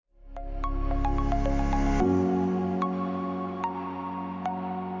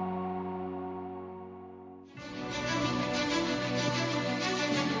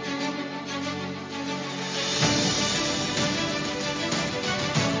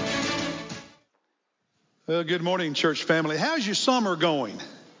Well, good morning, church family. How's your summer going?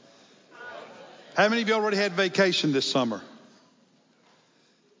 How many of you already had vacation this summer?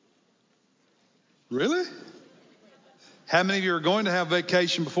 Really? How many of you are going to have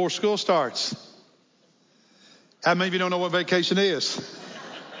vacation before school starts? How many of you don't know what vacation is?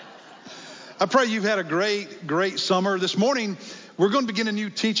 I pray you've had a great summer. This morning, we're going to begin a new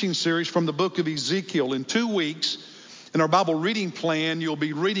teaching series from the book of Ezekiel. In 2 weeks, in our Bible reading plan, you'll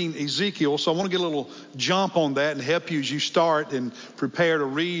be reading Ezekiel. So I want to get a little jump on that and help you as you start and prepare to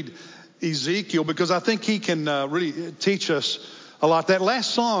read Ezekiel, because I think he can really teach us a lot. That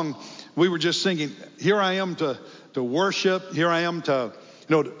last song we were just singing, here I am to worship, here I am to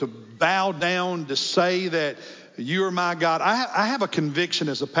bow down, to say that you are my God. I have a conviction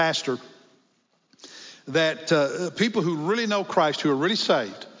as a pastor that people who really know Christ, who are really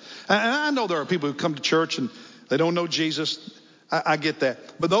saved, and I know there are people who come to church and they don't know Jesus. I get that.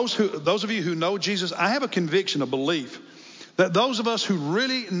 But those of you who know Jesus, I have a conviction, a belief that those of us who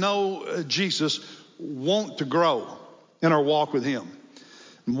really know Jesus want to grow in our walk with him,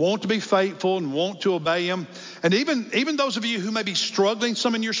 and want to be faithful and want to obey him. And even those of you who may be struggling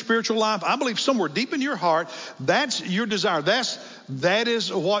some in your spiritual life, I believe somewhere deep in your heart, that's your desire. That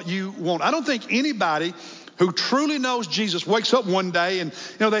is what you want. I don't think anybody who truly knows Jesus wakes up one day and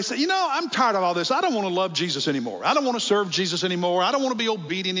they say, I'm tired of all this. I don't want to love Jesus anymore. I don't want to serve Jesus anymore. I don't want to be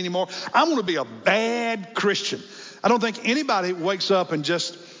obedient anymore. I want to be a bad Christian. I don't think anybody wakes up and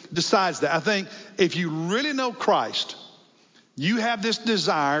just decides that. I think if you really know Christ, you have this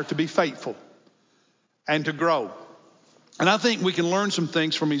desire to be faithful and to grow. And I think we can learn some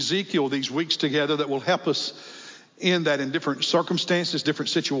things from Ezekiel these weeks together that will help us in that, in different circumstances, different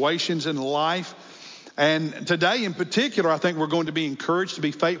situations in life. And today in particular, I think we're going to be encouraged to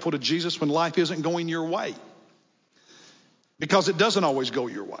be faithful to Jesus when life isn't going your way, because it doesn't always go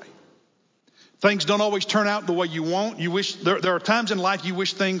your way. Things don't always turn out the way you want. You wish there are times in life you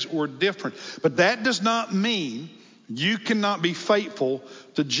wish things were different, but that does not mean you cannot be faithful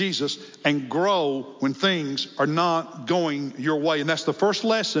to Jesus and grow when things are not going your way. And that's the first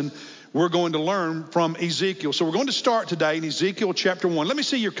lesson we're going to learn from Ezekiel. So we're going to start today in Ezekiel chapter 1. Let me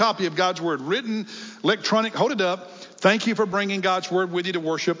see your copy of God's word, written, electronic. Hold it up. Thank you for bringing God's word with you to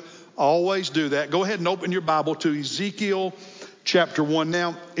worship. Always do that. Go ahead and open your Bible to Ezekiel chapter 1.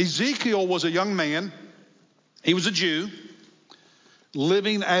 Now, Ezekiel was a young man. He was a Jew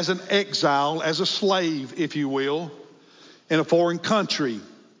living as an exile, as a slave, if you will, in a foreign country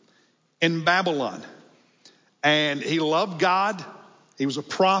in Babylon. And he loved God. He was a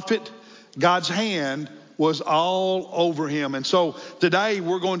prophet. God's hand was all over him. And so today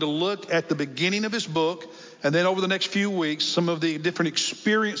we're going to look at the beginning of his book, and then over the next few weeks, some of the different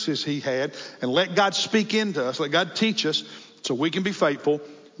experiences he had, and let God speak into us, let God teach us so we can be faithful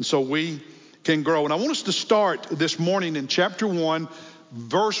and so we can grow. And I want us to start this morning in chapter 1,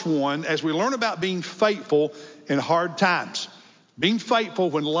 verse 1, as we learn about being faithful in hard times. Being faithful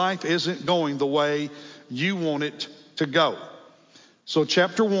when life isn't going the way you want it to go. So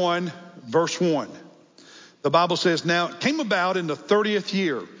chapter 1, verse 1, the Bible says, now it came about in the 30th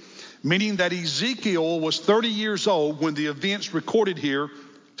year, meaning that Ezekiel was 30 years old when the events recorded here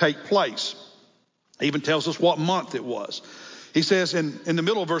take place. It even tells us what month it was. He says in the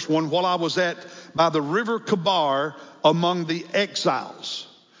middle of verse 1, while I was by the river Kebar among the exiles.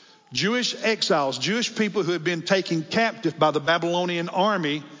 Jewish exiles, Jewish people who had been taken captive by the Babylonian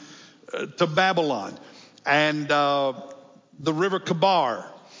army to Babylon. And the river Kebar,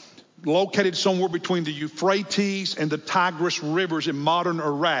 located somewhere between the Euphrates and the Tigris rivers in modern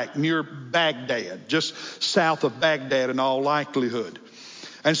Iraq, near Baghdad, just south of Baghdad in all likelihood.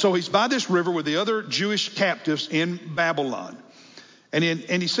 And so he's by this river with the other Jewish captives in Babylon. And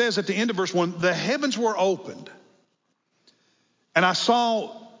he says at the end of verse 1, the heavens were opened, and I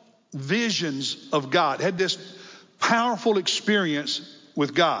saw visions of God, had this powerful experience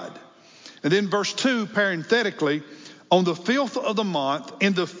with God. And then verse 2, parenthetically, on the 5th of the month,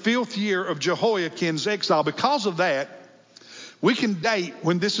 in the 5th year of Jehoiakim's exile. Because of that, we can date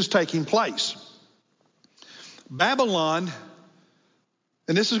when this is taking place. Babylon,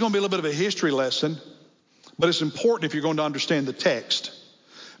 and this is going to be a little bit of a history lesson, but it's important if you're going to understand the text.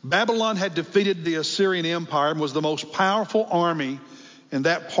 Babylon had defeated the Assyrian Empire and was the most powerful army in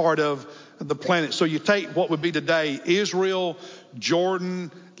that part of the planet. So you take what would be today Israel, Jordan,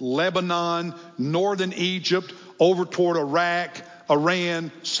 Lebanon, northern Egypt, over toward Iraq,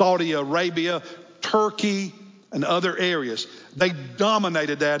 Iran, Saudi Arabia, Turkey, and other areas. They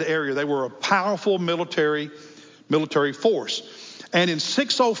dominated that area. They were a powerful military force. And in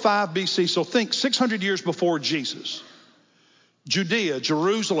 605 BC, so think 600 years before Jesus, Judea,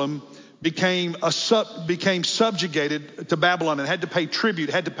 Jerusalem, became subjugated to Babylon and had to pay tribute,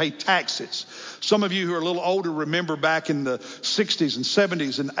 had to pay taxes. Some of you who are a little older remember back in the 60s and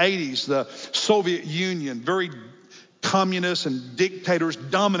 70s and 80s, the Soviet Union, very communists and dictators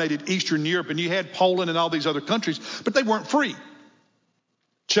dominated Eastern Europe, and you had Poland and all these other countries, but they weren't free.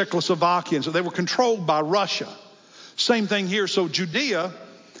 Czechoslovakia, and so they were controlled by Russia. Same thing here. So Judea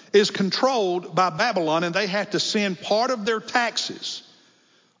is controlled by Babylon, and they had to send part of their taxes,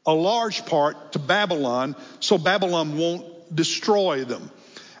 a large part, to Babylon, so Babylon won't destroy them.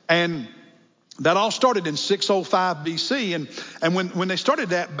 And that all started in 605 BC. And when they started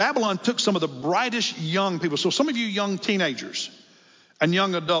that, Babylon took some of the brightest young people. So some of you young teenagers and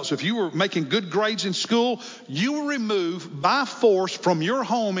young adults, if you were making good grades in school, you were removed by force from your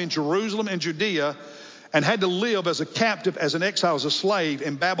home in Jerusalem and Judea and had to live as a captive, as an exile, as a slave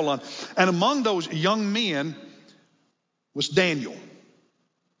in Babylon. And among those young men was Daniel,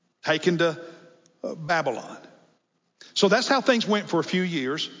 taken to Babylon. So that's how things went for a few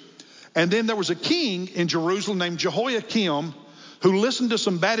years. And then there was a king in Jerusalem named Jehoiakim who listened to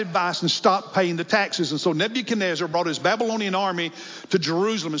some bad advice and stopped paying the taxes. And so Nebuchadnezzar brought his Babylonian army to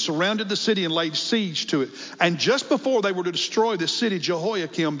Jerusalem and surrounded the city and laid siege to it. And just before they were to destroy the city,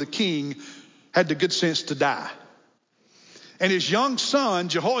 Jehoiakim, the king, had the good sense to die. And his young son,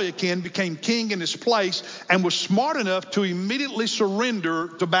 Jehoiakim, became king in his place and was smart enough to immediately surrender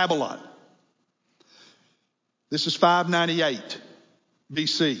to Babylon. This is 598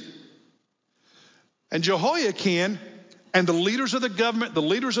 BC. And Jehoiakim and the leaders of the government, the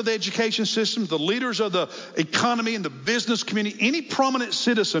leaders of the education system, the leaders of the economy and the business community, any prominent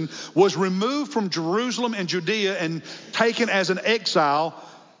citizen was removed from Jerusalem and Judea and taken as an exile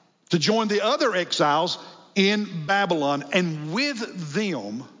to join the other exiles in Babylon. And with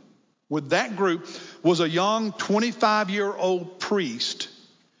them, with that group, was a young 25-year-old priest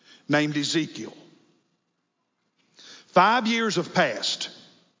named Ezekiel. 5 years have passed.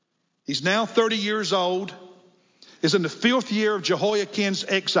 He's now 30 years old, is in the 5th year of Jehoiakim's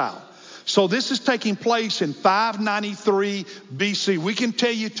exile. So this is taking place in 593 BC. We can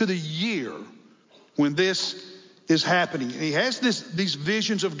tell you to the year when this is happening. And he has these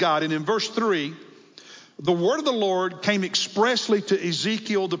visions of God. And in verse 3, the word of the Lord came expressly to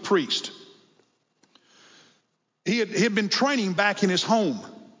Ezekiel the priest. He had been training back in his home,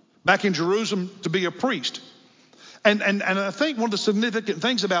 back in Jerusalem, to be a priest. And I think one of the significant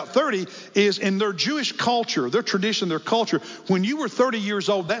things about 30 is in their Jewish culture, their tradition, their culture, when you were 30 years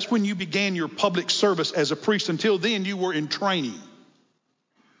old, that's when you began your public service as a priest. Until then, you were in training.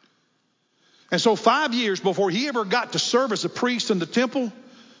 And so 5 years before he ever got to serve as a priest in the temple,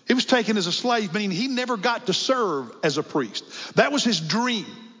 he was taken as a slave, meaning he never got to serve as a priest. That was his dream.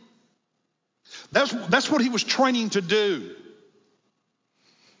 That's what he was training to do.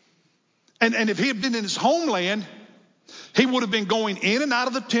 And if he had been in his homeland, he would have been going in and out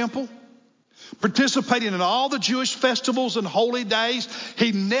of the temple, participating in all the Jewish festivals and holy days.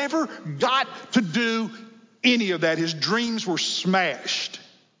 He never got to do any of that. His dreams were smashed.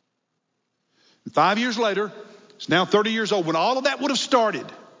 And 5 years later, he's now 30 years old, when all of that would have started.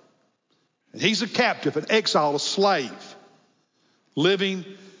 And he's a captive, an exile, a slave, living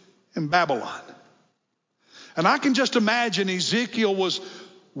in Babylon. And I can just imagine Ezekiel was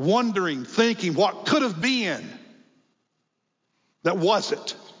wondering, thinking, what could have been that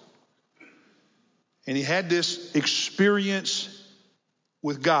wasn't. And he had this experience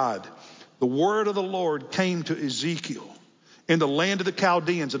with God. The word of the Lord came to Ezekiel in the land of the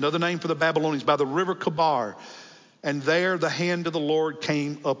Chaldeans, another name for the Babylonians, by the river Chebar. And there the hand of the Lord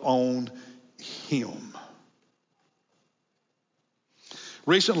came upon him.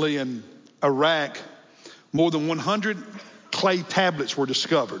 Recently in Iraq, more than 100 clay tablets were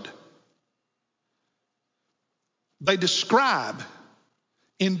discovered. They describe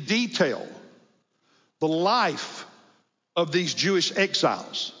in detail the life of these Jewish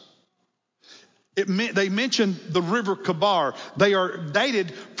exiles. They mention the river Chebar. They are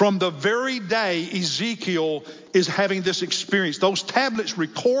dated from the very day Ezekiel is having this experience. Those tablets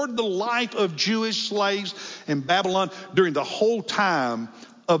record the life of Jewish slaves in Babylon during the whole time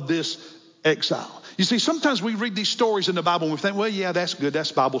of this exile. You see, sometimes we read these stories in the Bible and we think, well, yeah, that's good.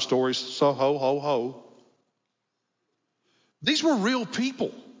 That's Bible stories. So ho, ho, ho. These were real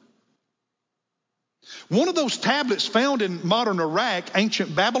people. One of those tablets found in modern Iraq,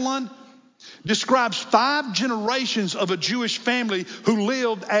 ancient Babylon, describes 5 generations of a Jewish family who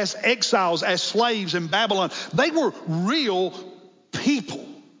lived as exiles, as slaves in Babylon. They were real people.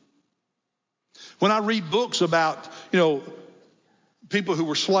 When I read books about, people who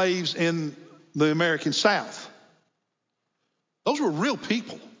were slaves in the American South, those were real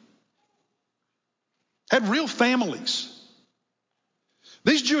people. had real families.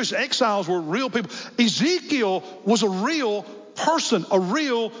 These Jewish exiles were real people. Ezekiel was a real person, a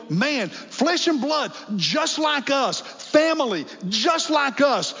real man, flesh and blood, just like us, family, just like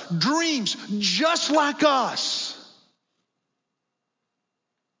us, dreams, just like us.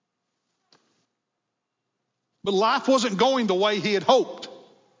 But life wasn't going the way he had hoped.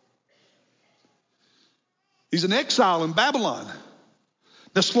 He's an exile in Babylon.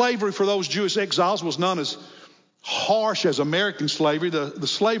 The slavery for those Jewish exiles was none as harsh as American slavery. The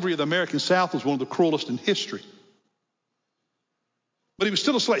slavery of the American South was one of the cruelest in history. But he was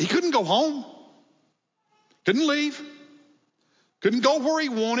still a slave. He couldn't go home. Couldn't leave. Couldn't go where he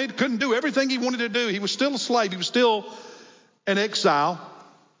wanted. Couldn't do everything he wanted to do. He was still a slave. He was still an exile.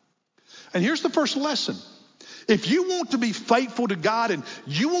 And here's the first lesson. If you want to be faithful to God and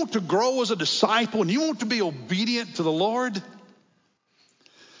you want to grow as a disciple and you want to be obedient to the Lord,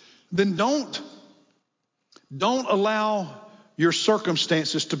 then don't allow your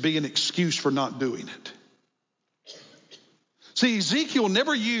circumstances to be an excuse for not doing it. See, Ezekiel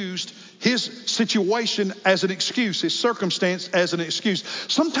never used his situation as an excuse, his circumstance as an excuse.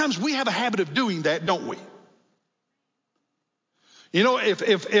 Sometimes we have a habit of doing that, don't we? You know,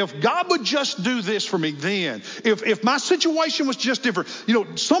 if God would just do this for me then, if my situation was just different, you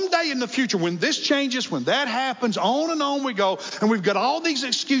know, someday in the future when this changes, when that happens, on and on we go, and we've got all these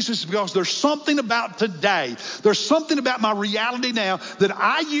excuses because there's something about today, there's something about my reality now that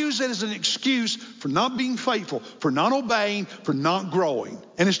I use it as an excuse for not being faithful, for not obeying, for not growing.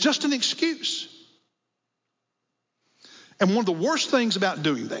 And it's just an excuse. And one of the worst things about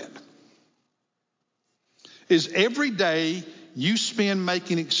doing that is every day you spend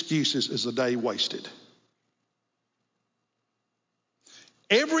making excuses is a day wasted.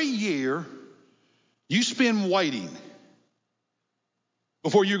 Every year you spend waiting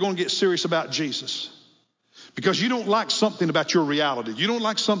before you're going to get serious about Jesus because you don't like something about your reality. You don't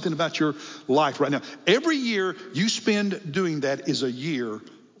like something about your life right now. Every year you spend doing that is a year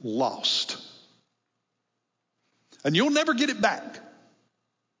lost. And you'll never get it back.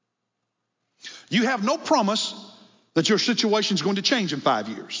 You have no promise that your situation is going to change in 5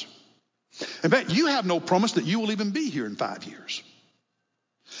 years. In fact, you have no promise that you will even be here in 5 years.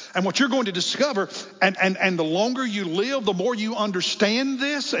 And what you're going to discover, and the longer you live, the more you understand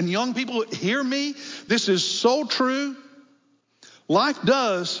this, and young people, hear me, this is so true. Life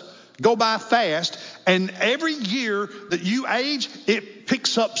does go by fast, and every year that you age, it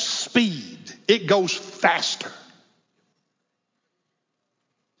picks up speed. It goes faster.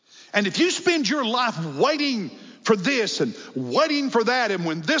 And if you spend your life waiting for this and waiting for that, and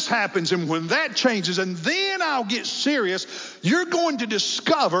when this happens and when that changes, and then I'll get serious, you're going to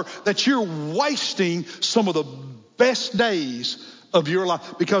discover that you're wasting some of the best days of your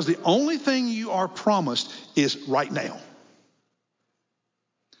life, because the only thing you are promised is right now.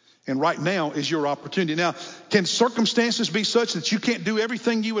 And right now is your opportunity. Now, can circumstances be such that you can't do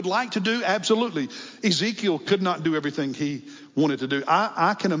everything you would like to do? Absolutely. Ezekiel could not do everything he wanted to do.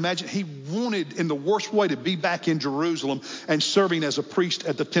 I can imagine he wanted in the worst way to be back in Jerusalem and serving as a priest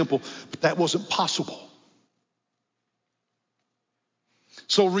at the temple, but that wasn't possible.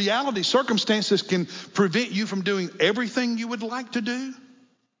 So reality, circumstances can prevent you from doing everything you would like to do.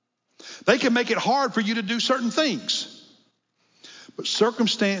 They can make it hard for you to do certain things. But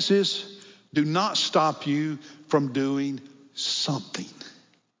circumstances do not stop you from doing something.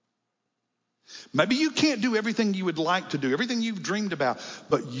 Maybe you can't do everything you would like to do, everything you've dreamed about,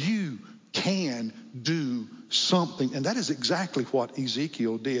 but you can do something. And that is exactly what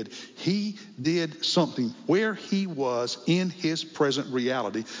Ezekiel did. He did something where he was in his present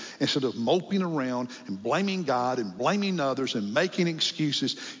reality. Instead of moping around and blaming God and blaming others and making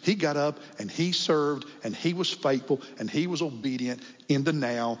excuses, he got up and he served and he was faithful and he was obedient in the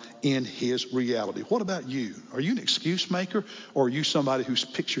now, in his reality. What about you? Are you an excuse maker, or are you somebody who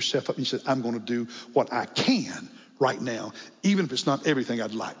picks yourself up and you say, I'm going to do what I can right now, even if it's not everything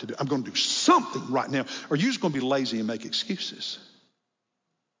I'd like to do? I'm going to do something right now. Or are you just going to be lazy and make excuses?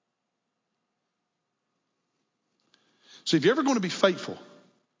 See, if you're ever going to be faithful,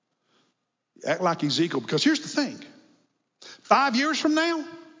 act like Ezekiel, because here's the thing. 5 years from now,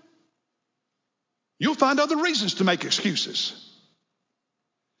 you'll find other reasons to make excuses.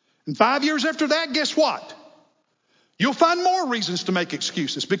 And 5 years after that, guess what? You'll find more reasons to make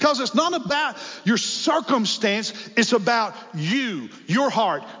excuses, because it's not about your circumstance. It's about you, your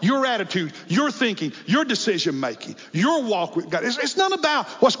heart, your attitude, your thinking, your decision making, your walk with God. It's not about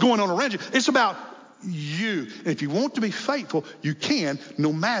what's going on around you. It's about you. And if you want to be faithful, you can,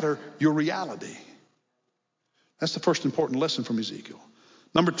 no matter your reality. That's the first important lesson from Ezekiel.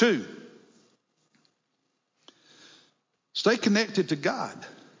 Number two, Stay connected to God.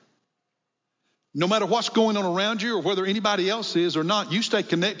 No matter what's going on around you or whether anybody else is or not, you stay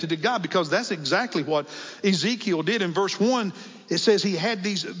connected to God, because that's exactly what Ezekiel did. In verse 1, it says he had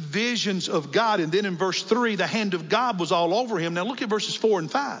these visions of God. And then in verse 3, the hand of God was all over him. Now look at verses 4 and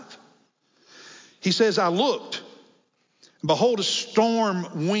 5. He says, I looked, and behold, a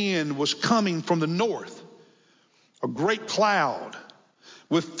storm wind was coming from the north, a great cloud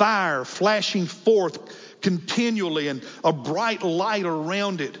with fire flashing forth continually and a bright light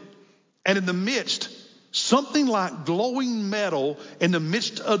around it. And in the midst, something like glowing metal in the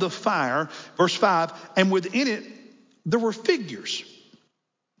midst of the fire, verse 5, and within it there were figures,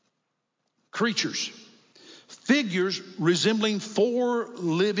 creatures, figures resembling 4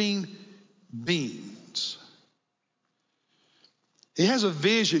 living beings. He has a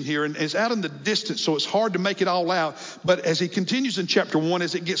vision here, and it's out in the distance, so it's hard to make it all out. But as he continues in chapter 1,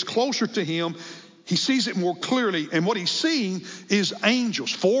 as it gets closer to him, he sees it more clearly. And what he's seeing is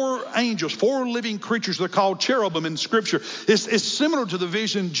angels, 4 living creatures. They're called cherubim in Scripture. It's similar to the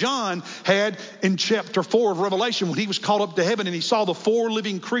vision John had in chapter 4 of Revelation when he was caught up to heaven and he saw the 4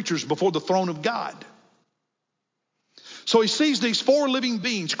 living creatures before the throne of God. So he sees these 4 living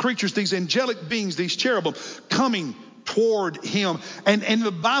beings, creatures, these angelic beings, these cherubim coming toward him. And in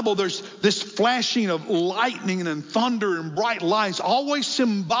the Bible, there's this flashing of lightning and thunder and bright lights, always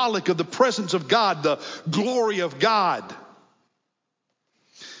symbolic of the presence of God, the glory of God.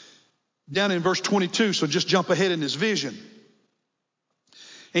 Down in verse 22, so just jump ahead in his vision. And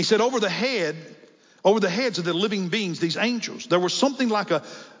he said, over the heads of the living beings, these angels, there was something like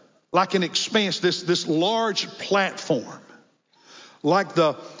an expanse, this large platform, like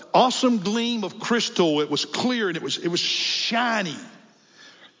the awesome gleam of crystal. It was clear and it was shiny.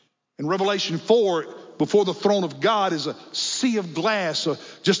 In Revelation 4, before the throne of God is a sea of glass,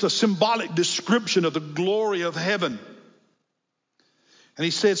 just a symbolic description of the glory of heaven. And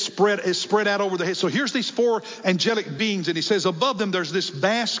he said, spread out over the head. So here's these 4 angelic beings, and he says above them there's this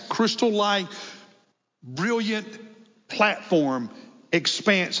vast crystal-like, brilliant platform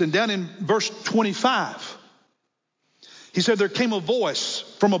expanse. And down in verse 25, he said there came a voice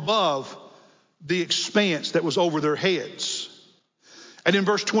from above the expanse that was over their heads. And in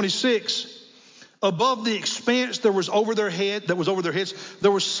verse 26, above the expanse that was over their heads,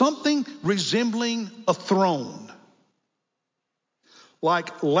 there was something resembling a throne,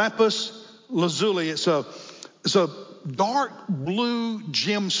 like lapis lazuli. It's a dark blue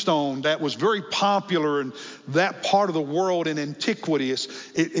gemstone that was very popular in that part of the world in antiquity.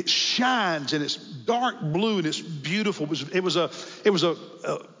 It shines and it's dark blue and it's beautiful. It was a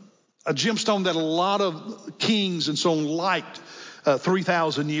gemstone that a lot of kings and so on liked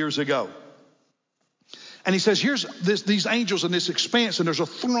 3,000 years ago. And he says, here's these angels in this expanse, and there's a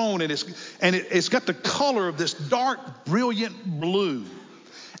throne, and it's got the color of this dark, brilliant blue.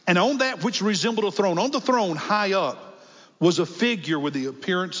 And on that which resembled a throne, on the throne high up, was a figure with the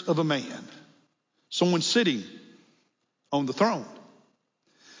appearance of a man, someone sitting on the throne.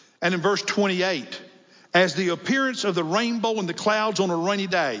 And in verse 28, as the appearance of the rainbow in the clouds on a rainy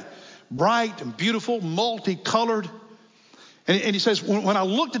day, bright and beautiful, multicolored. And he says, when I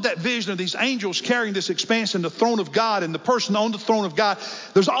looked at that vision of these angels carrying this expanse and the throne of God and the person on the throne of God,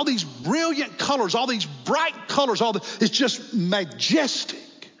 there's all these brilliant colors, all these bright colors, it's just majestic,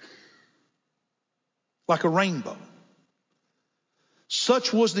 like a rainbow.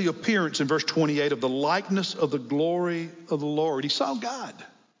 Such was the appearance in verse 28 of the likeness of the glory of the Lord. He saw God.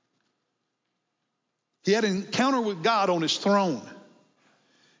 He had an encounter with God on his throne.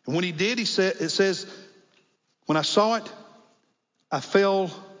 And when he did, it says, when I saw it, I fell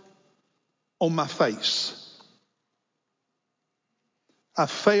on my face. I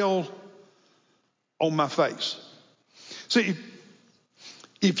fell on my face. See,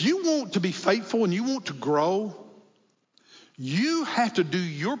 if you want to be faithful and you want to grow, you have to do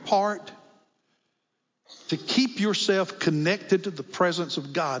your part to keep yourself connected to the presence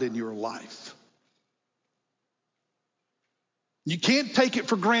of God in your life. You can't take it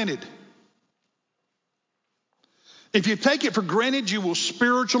for granted. If you take it for granted, you will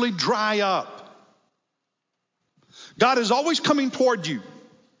spiritually dry up. God is always coming toward you.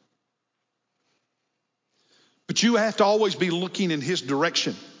 But you have to always be looking in his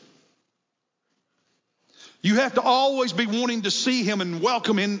direction. You have to always be wanting to see him and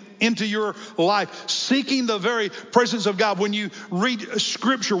welcome him into your life, seeking the very presence of God. When you read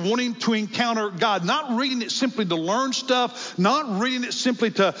Scripture, wanting to encounter God, not reading it simply to learn stuff, not reading it simply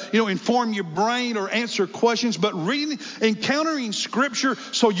to, inform your brain or answer questions, but encountering Scripture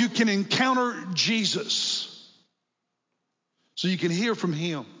so you can encounter Jesus, so you can hear from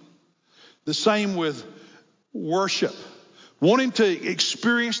him. The same with worship. wanting to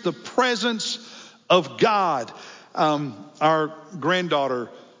experience the presence of God. Our granddaughter,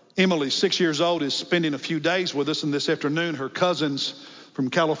 Emily, 6 years old, is spending a few days with us, and this afternoon her cousins from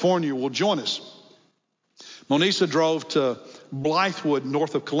California will join us. Monisa drove to Blythewood,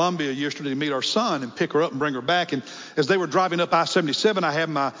 north of Columbia, yesterday to meet our son and pick her up and bring her back. And as they were driving up I-77, I had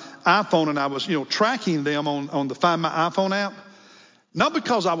my iPhone and I was, tracking them on the Find My iPhone app. Not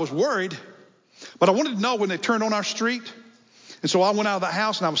because I was worried, but I wanted to know when they turned on our street. And so I went out of the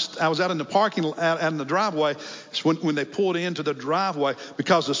house and I was out in the parking lot, out in the driveway. It's when they pulled into the driveway,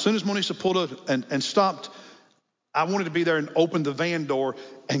 because as soon as Monisa pulled up and stopped, I wanted to be there and open the van door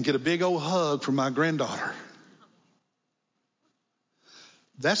and get a big old hug from my granddaughter.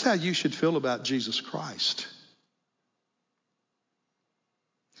 That's how you should feel about Jesus Christ.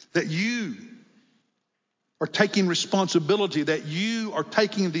 That you are taking responsibility, that you are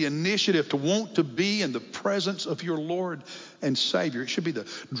taking the initiative to want to be in the presence of your Lord and Savior. It should be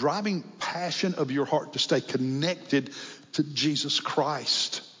the driving passion of your heart to stay connected to Jesus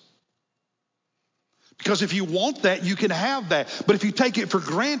Christ. Because if you want that, you can have that. But if you take it for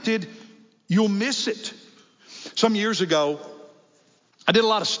granted, you'll miss it. Some years ago, I did a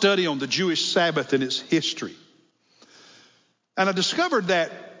lot of study on the Jewish Sabbath and its history. And I discovered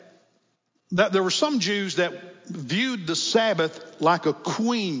that there were some Jews that viewed the Sabbath like a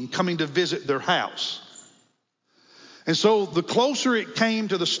queen coming to visit their house. And so the closer it came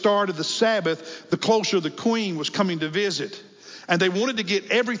to the start of the Sabbath, the closer the queen was coming to visit. And they wanted to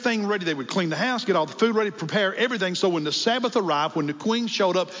get everything ready. They would clean the house, get all the food ready, prepare everything. So when the Sabbath arrived, when the queen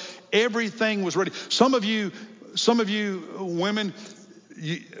showed up, everything was ready. Some of you women,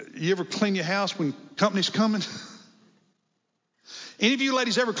 you ever clean your house when company's coming? Any of you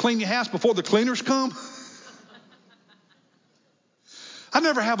ladies ever clean your house before the cleaners come? I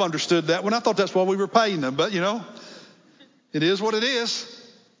never have understood that one. I thought that's why we were paying them. But, it is what it is.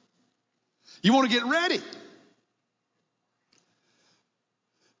 You want to get ready.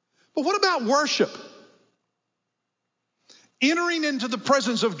 But what about worship? Entering into the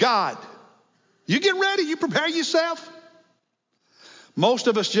presence of God. You get ready. You prepare yourself. Most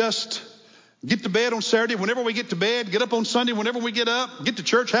of us just get to bed on Saturday whenever we get to bed, get up on Sunday whenever we get up, get to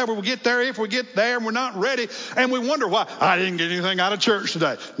church however we get there. If we get there and we're not ready, and we wonder why I didn't get anything out of church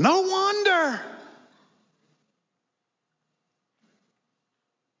today. No wonder.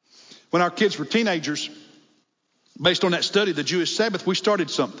 When our kids were teenagers, based on that study, the Jewish Sabbath, we started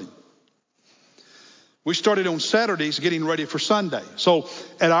something. We started on Saturdays getting ready for Sunday. So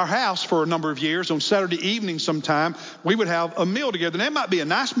at our house for a number of years, on Saturday evening sometime, we would have a meal together. And that might be a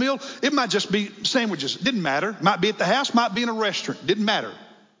nice meal. It might just be sandwiches. It didn't matter. Might be at the house, might be in a restaurant. Didn't matter.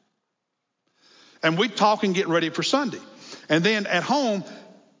 And we'd talk and get ready for Sunday. And then at home,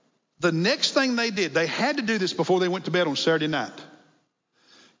 the next thing they did, they had to do this before they went to bed on Saturday night.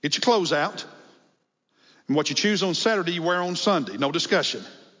 Get your clothes out. And what you choose on Saturday, you wear on Sunday. No discussion.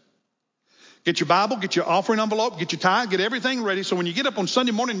 Get your Bible, get your offering envelope, get your tie, get everything ready. So when you get up on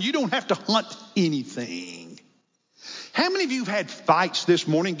Sunday morning, you don't have to hunt anything. How many of you have had fights this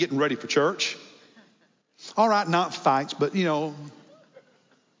morning getting ready for church? All right, not fights, but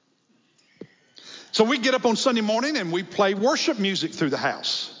So we get up on Sunday morning and we play worship music through the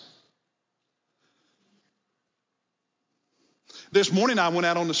house. This morning I went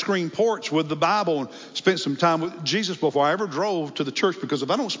out on the screen porch with the Bible and spent some time with Jesus before I ever drove to the church, because if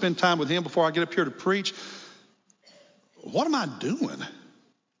I don't spend time with him before I get up here to preach, what am I doing?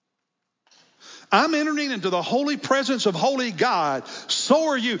 I'm entering into the holy presence of holy God. So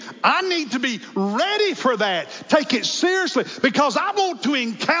are you. I need to be ready for that. Take it seriously, because I want to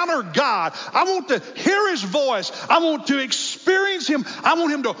encounter God. I want to hear his voice. I want to experience him. I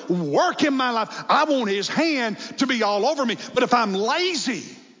want him to work in my life. I want his hand to be all over me. But if I'm lazy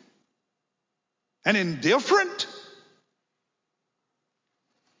and indifferent,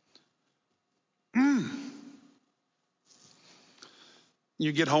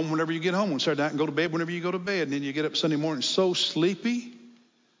 you get home whenever you get home on Saturday night and go to bed whenever you go to bed. And then you get up Sunday morning so sleepy,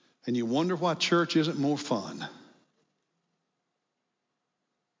 and you wonder why church isn't more fun.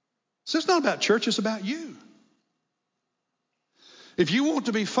 So it's not about church, it's about you. If you want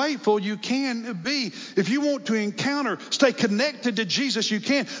to be faithful, you can be. If you want to encounter, stay connected to Jesus, you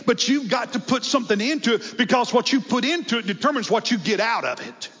can. But you've got to put something into it, because what you put into it determines what you get out of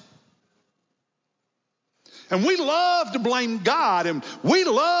it. And we love to blame God, and we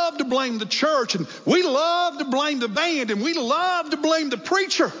love to blame the church, and we love to blame the band, and we love to blame the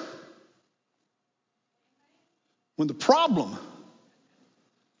preacher, when the problem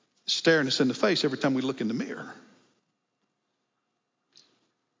is staring us in the face every time we look in the mirror.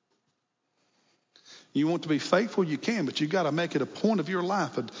 You want to be faithful, you can, but you got to make it a point of your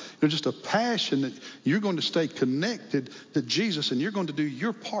life, just a passion that you're going to stay connected to Jesus, and you're going to do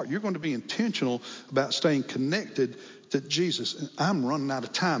your part. You're going to be intentional about staying connected to Jesus. And I'm running out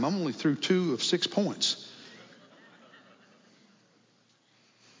of time. I'm only through 2 of 6 points.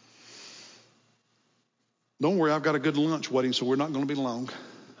 Don't worry, I've got a good lunch waiting, so we're not going to be long.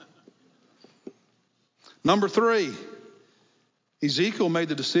 Number 3. Ezekiel made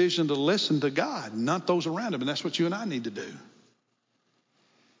the decision to listen to God, not those around him. And that's what you and I need to do.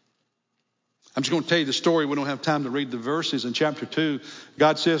 I'm just going to tell you the story. We don't have time to read the verses. In chapter 2,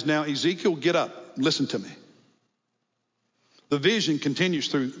 God says, now, Ezekiel, get up. Listen to me. The vision continues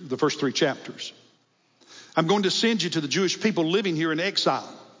through the first 3 chapters. I'm going to send you to the Jewish people living here in exile.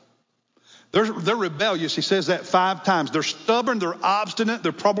 They're rebellious. He says that 5 times. They're stubborn. They're obstinate.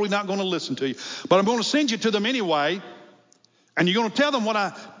 They're probably not going to listen to you. But I'm going to send you to them anyway. And you're going to tell them what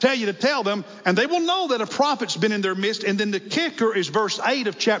I tell you to tell them, and they will know that a prophet's been in their midst. And then the kicker is verse 8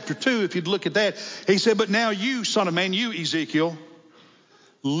 of chapter 2, if you'd look at that. He said, but now you, son of man, you, Ezekiel,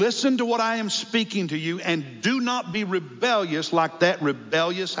 listen to what I am speaking to you, and do not be rebellious like that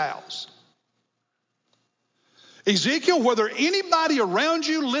rebellious house. Ezekiel, whether anybody around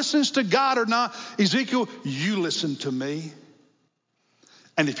you listens to God or not, Ezekiel, you listen to me.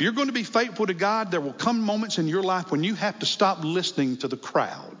 And if you're going to be faithful to God, there will come moments in your life when you have to stop listening to the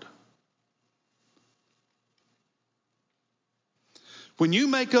crowd. When you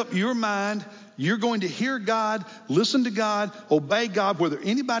make up your mind, you're going to hear God, listen to God, obey God, whether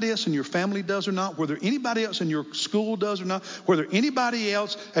anybody else in your family does or not, whether anybody else in your school does or not, whether anybody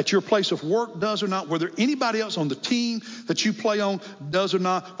else at your place of work does or not, whether anybody else on the team that you play on does or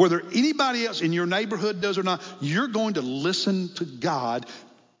not, whether anybody else in your neighborhood does or not, you're going to listen to God.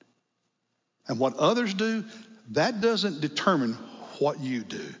 And what others do, that doesn't determine what you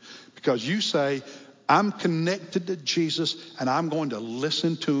do. Because you say, I'm connected to Jesus, and I'm going to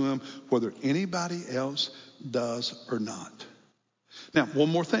listen to him whether anybody else does or not. Now, one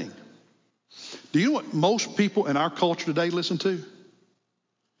more thing. Do you know what most people in our culture today listen to?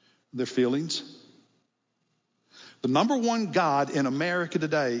 Their feelings. The number one God in America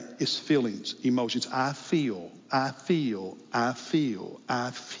today is feelings, emotions. I feel.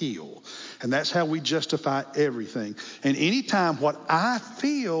 And that's how we justify everything. And anytime what I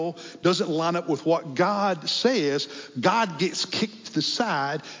feel doesn't line up with what God says, God gets kicked to the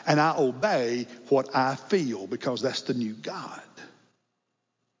side, and I obey what I feel, because that's the new God.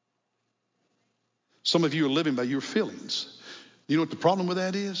 Some of you are living by your feelings. You know what the problem with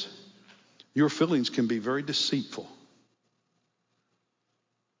that is? Your feelings can be very deceitful.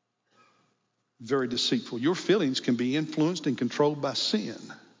 Very deceitful. Your feelings can be influenced and controlled by sin.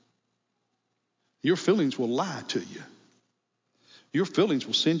 Your feelings will lie to you. Your feelings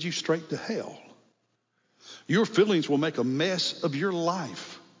will send you straight to hell. Your feelings will make a mess of your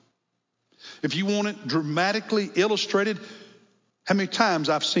life. If you want it dramatically illustrated, how many times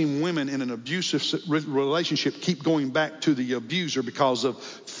I've seen women in an abusive relationship keep going back to the abuser because of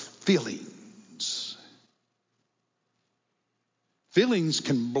feelings. Feelings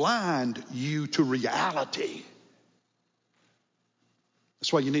can blind you to reality.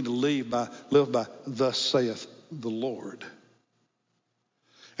 That's why you need to live by thus saith the Lord.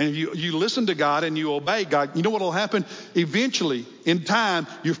 And if you listen to God and you obey God, you know what will happen? Eventually, in time,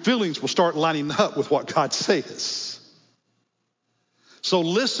 your feelings will start lining up with what God says. So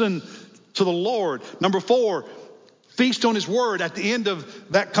listen to the Lord. Number 4, feast on his word. At the end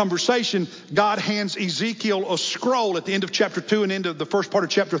of that conversation, God hands Ezekiel a scroll at the end of chapter 2 and end of the first part of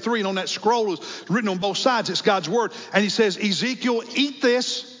chapter 3. And on that scroll is written on both sides, it's God's word. And he says, Ezekiel, eat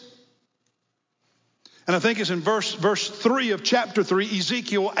this. And I think it's in verse 3 of chapter 3,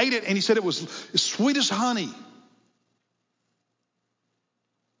 Ezekiel ate it, and he said it was as sweet as honey.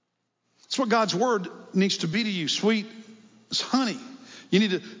 That's what God's word needs to be to you, sweet as honey. You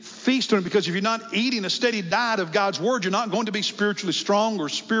need to feast on it, because if you're not eating a steady diet of God's word, you're not going to be spiritually strong or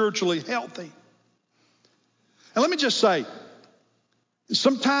spiritually healthy. And let me just say,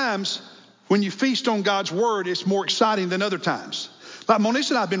 sometimes when you feast on God's word, it's more exciting than other times. Like Monique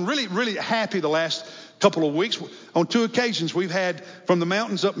and I have been really, really happy the last couple of weeks. On 2 occasions, we've had from the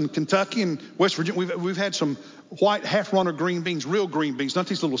mountains up in Kentucky and West Virginia, we've had some white half-runner green beans, real green beans, not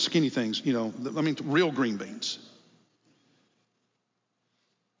these little skinny things, real green beans.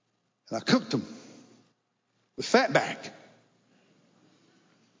 And I cooked them with fat back.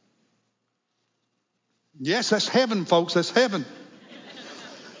 Yes, that's heaven, folks. That's heaven.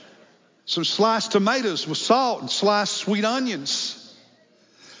 Some sliced tomatoes with salt and sliced sweet onions.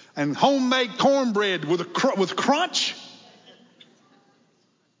 And homemade cornbread with crunch.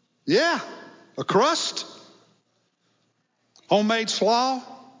 Yeah. A crust? Homemade slaw?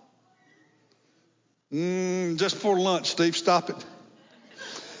 Just before lunch, Steve, stop it.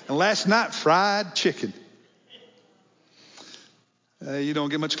 And last night, fried chicken. You don't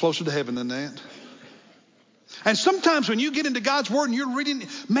get much closer to heaven than that. And sometimes when you get into God's Word and you're reading,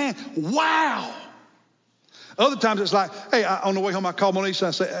 man, wow. Other times it's like, hey, on the way home, I called Melissa and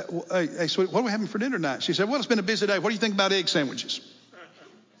I said, hey, sweetie, what are we having for dinner tonight? She said, well, it's been a busy day. What do you think about egg sandwiches?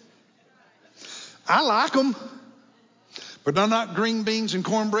 I like them, but they're not green beans and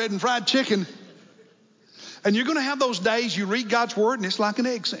cornbread and fried chicken. And you're going to have those days you read God's Word and it's like an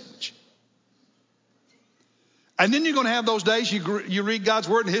egg sandwich. And then you're going to have those days you read God's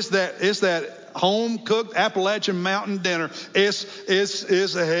Word and it's that home-cooked Appalachian mountain dinner.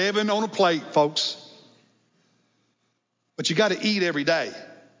 It's a heaven on a plate, folks. But you got to eat every day.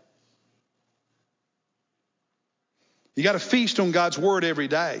 You got to feast on God's Word every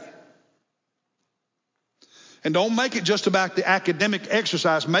day. And don't make it just about the academic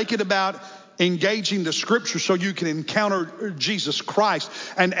exercise. Make it about engaging the Scripture so you can encounter Jesus Christ.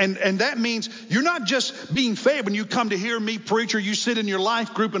 And that means you're not just being fed when you come to hear me preach or you sit in your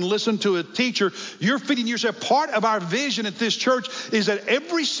life group and listen to a teacher. You're feeding yourself. Part of our vision at this church is that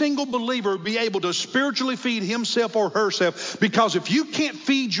every single believer be able to spiritually feed himself or herself. Because if you can't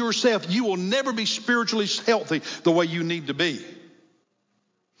feed yourself, you will never be spiritually healthy the way you need to be.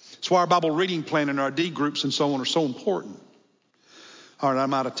 That's why our Bible reading plan and our D groups and so on are so important. All right,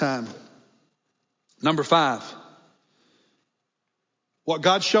 I'm out of time. Number 5. What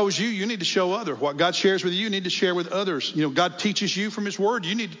God shows you, you need to show others. What God shares with you, you need to share with others. You know, God teaches you from His Word.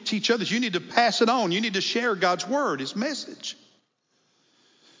 You need to teach others. You need to pass it on. You need to share God's Word, His message.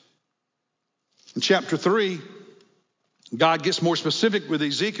 In chapter 3, God gets more specific with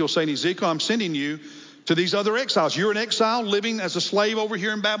Ezekiel, saying, Ezekiel, I'm sending you to these other exiles. You're an exile living as a slave over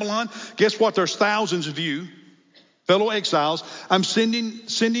here in Babylon. Guess what? There's thousands of you, fellow exiles. I'm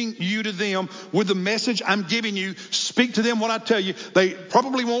sending you to them with the message I'm giving you. Speak to them what I tell you. They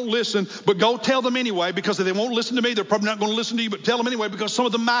probably won't listen, but go tell them anyway, because if they won't listen to me, they're probably not going to listen to you, but tell them anyway, because some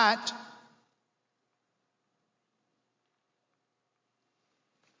of them might.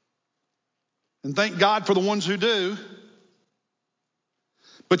 And thank God for the ones who do.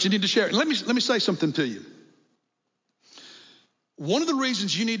 But you need to share it. Let me say something to you. One of the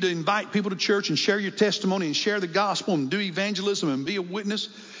reasons you need to invite people to church and share your testimony and share the gospel and do evangelism and be a witness,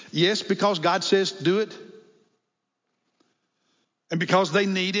 yes, because God says do it. And because they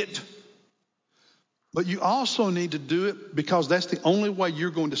need it. But you also need to do it because that's the only way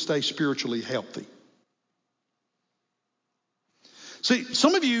you're going to stay spiritually healthy. See,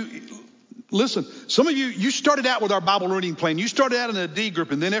 some of you, listen, some of you started out with our Bible reading plan. You started out in a D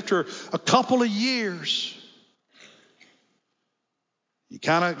group, and then after a couple of years, you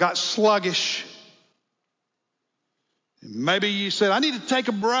kind of got sluggish. And maybe you said, I need to take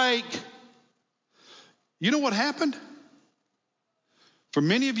a break. You know what happened? For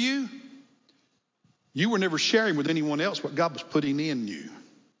many of you, you were never sharing with anyone else what God was putting in you.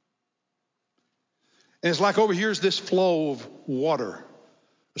 And it's like over here is this flow of water,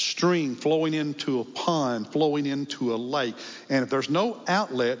 a stream flowing into a pond, flowing into a lake. And if there's no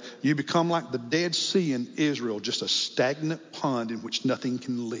outlet, you become like the Dead Sea in Israel, just a stagnant pond in which nothing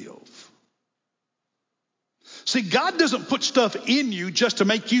can live. See, God doesn't put stuff in you just to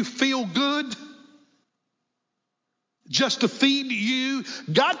make you feel good, just to feed you.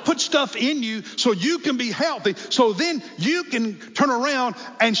 God puts stuff in you so you can be healthy. So then you can turn around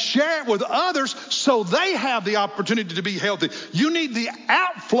and share it with others so they have the opportunity to be healthy. You need the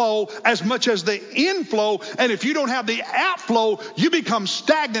outflow as much as the inflow. And if you don't have the outflow, you become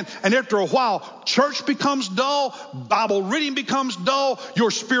stagnant. And after a while, church becomes dull. Bible reading becomes dull.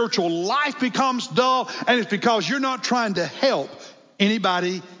 Your spiritual life becomes dull. And it's because you're not trying to help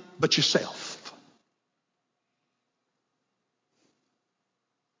anybody but yourself.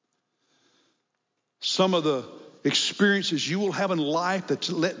 Some of the experiences you will have in life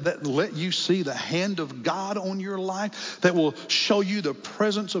that let you see the hand of God on your life, that will show you the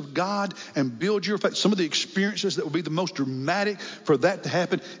presence of God and build your faith. Some of the experiences that will be the most dramatic for that to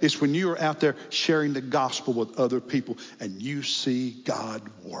happen is when you are out there sharing the gospel with other people and you see God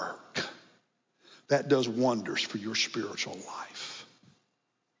work. That does wonders for your spiritual life.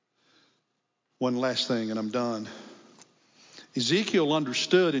 One last thing and I'm done. Ezekiel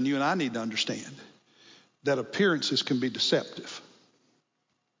understood, and you and I need to understand, that appearances can be deceptive.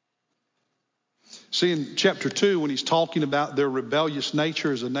 See, in chapter 2, when he's talking about their rebellious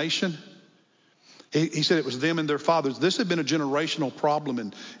nature as a nation, He said it was them and their fathers. This had been a generational problem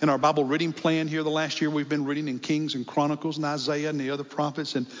in our Bible reading plan here the last year. We've been reading in Kings and Chronicles and Isaiah and the other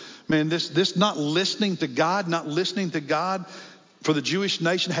prophets. And man, this not listening to God for the Jewish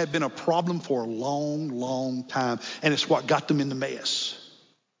nation had been a problem for a long, long time. And it's what got them in the mess.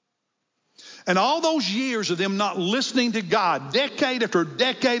 And all those years of them not listening to God, decade after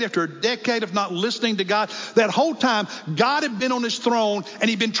decade after decade of not listening to God, that whole time God had been on his throne and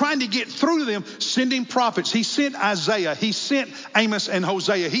he'd been trying to get through to them, sending prophets. He sent Isaiah, he sent Amos and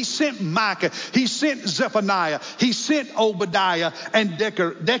Hosea, he sent Micah, he sent Zephaniah, he sent Obadiah, and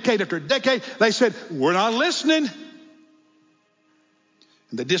decade after decade, they said, we're not listening.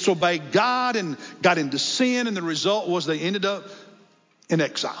 And they disobeyed God and got into sin, and the result was they ended up in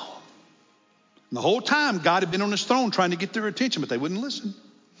exile. And the whole time, God had been on his throne trying to get their attention, but they wouldn't listen.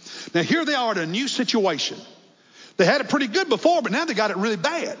 Now, here they are in a new situation. They had it pretty good before, but now they got it really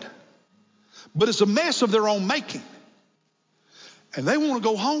bad. But it's a mess of their own making. And they want to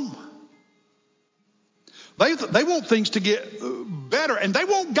go home. They want things to get better, and they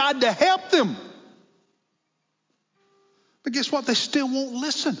want God to help them. But guess what? They still won't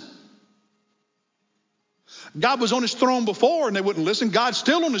listen. God was on his throne before and they wouldn't listen. God's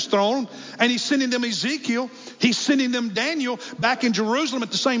still on his throne, and he's sending them Ezekiel. He's sending them Daniel back in Jerusalem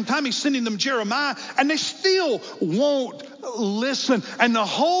at the same time. He's sending them Jeremiah, and they still won't listen. And the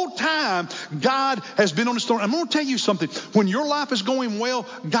whole time God has been on his throne. I'm going to tell you something. When your life is going well,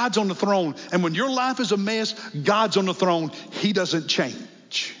 God's on the throne. And when your life is a mess, God's on the throne. He doesn't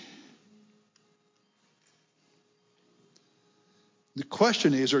change. The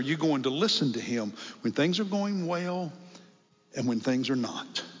question is, are you going to listen to him when things are going well and when things are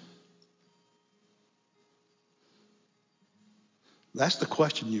not? That's the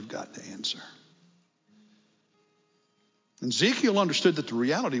question you've got to answer. And Ezekiel understood that the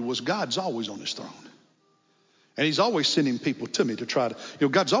reality was God's always on his throne. And he's always sending people to me to try to,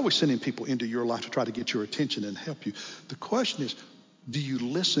 God's always sending people into your life to try to get your attention and help you. The question is, do you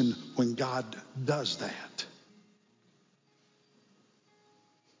listen when God does that?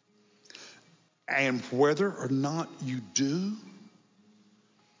 And whether or not you do,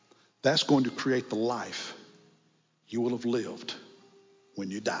 that's going to create the life you will have lived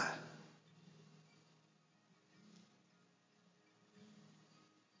when you die.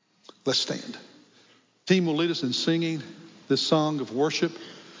 Let's stand. Team will lead us in singing this song of worship.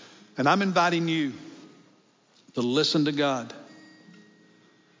 And I'm inviting you to listen to God,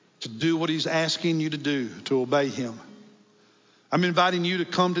 to do what he's asking you to do, to obey him. I'm inviting you to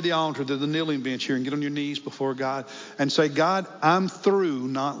come to the altar, to the kneeling bench here, and get on your knees before God and say, God, I'm through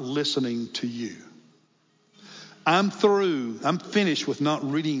not listening to you. I'm finished with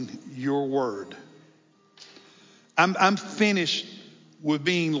not reading your word. I'm finished with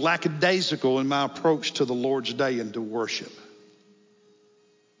being lackadaisical in my approach to the Lord's day and to worship.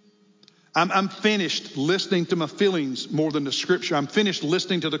 I'm finished listening to my feelings more than the scripture. I'm finished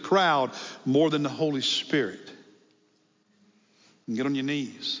listening to the crowd more than the Holy Spirit. And get on your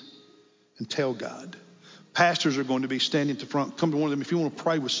knees and tell God. Pastors are going to be standing at the front. Come to one of them. If you want to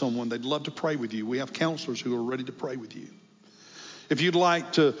pray with someone, they'd love to pray with you. We have counselors who are ready to pray with you. If you'd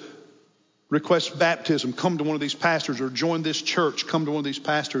like to request baptism, come to one of these pastors, or join this church, come to one of these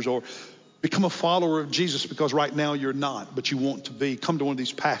pastors, or become a follower of Jesus because right now you're not, but you want to be. Come to one of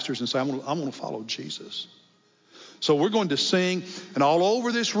these pastors and say, I want to follow Jesus. So we're going to sing, and all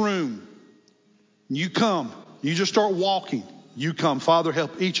over this room, you come. You just start walking. You come. Father,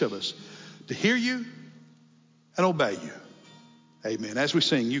 help each of us to hear you and obey you. Amen. As we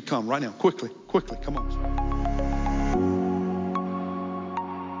sing, you come right now. Quickly, come on.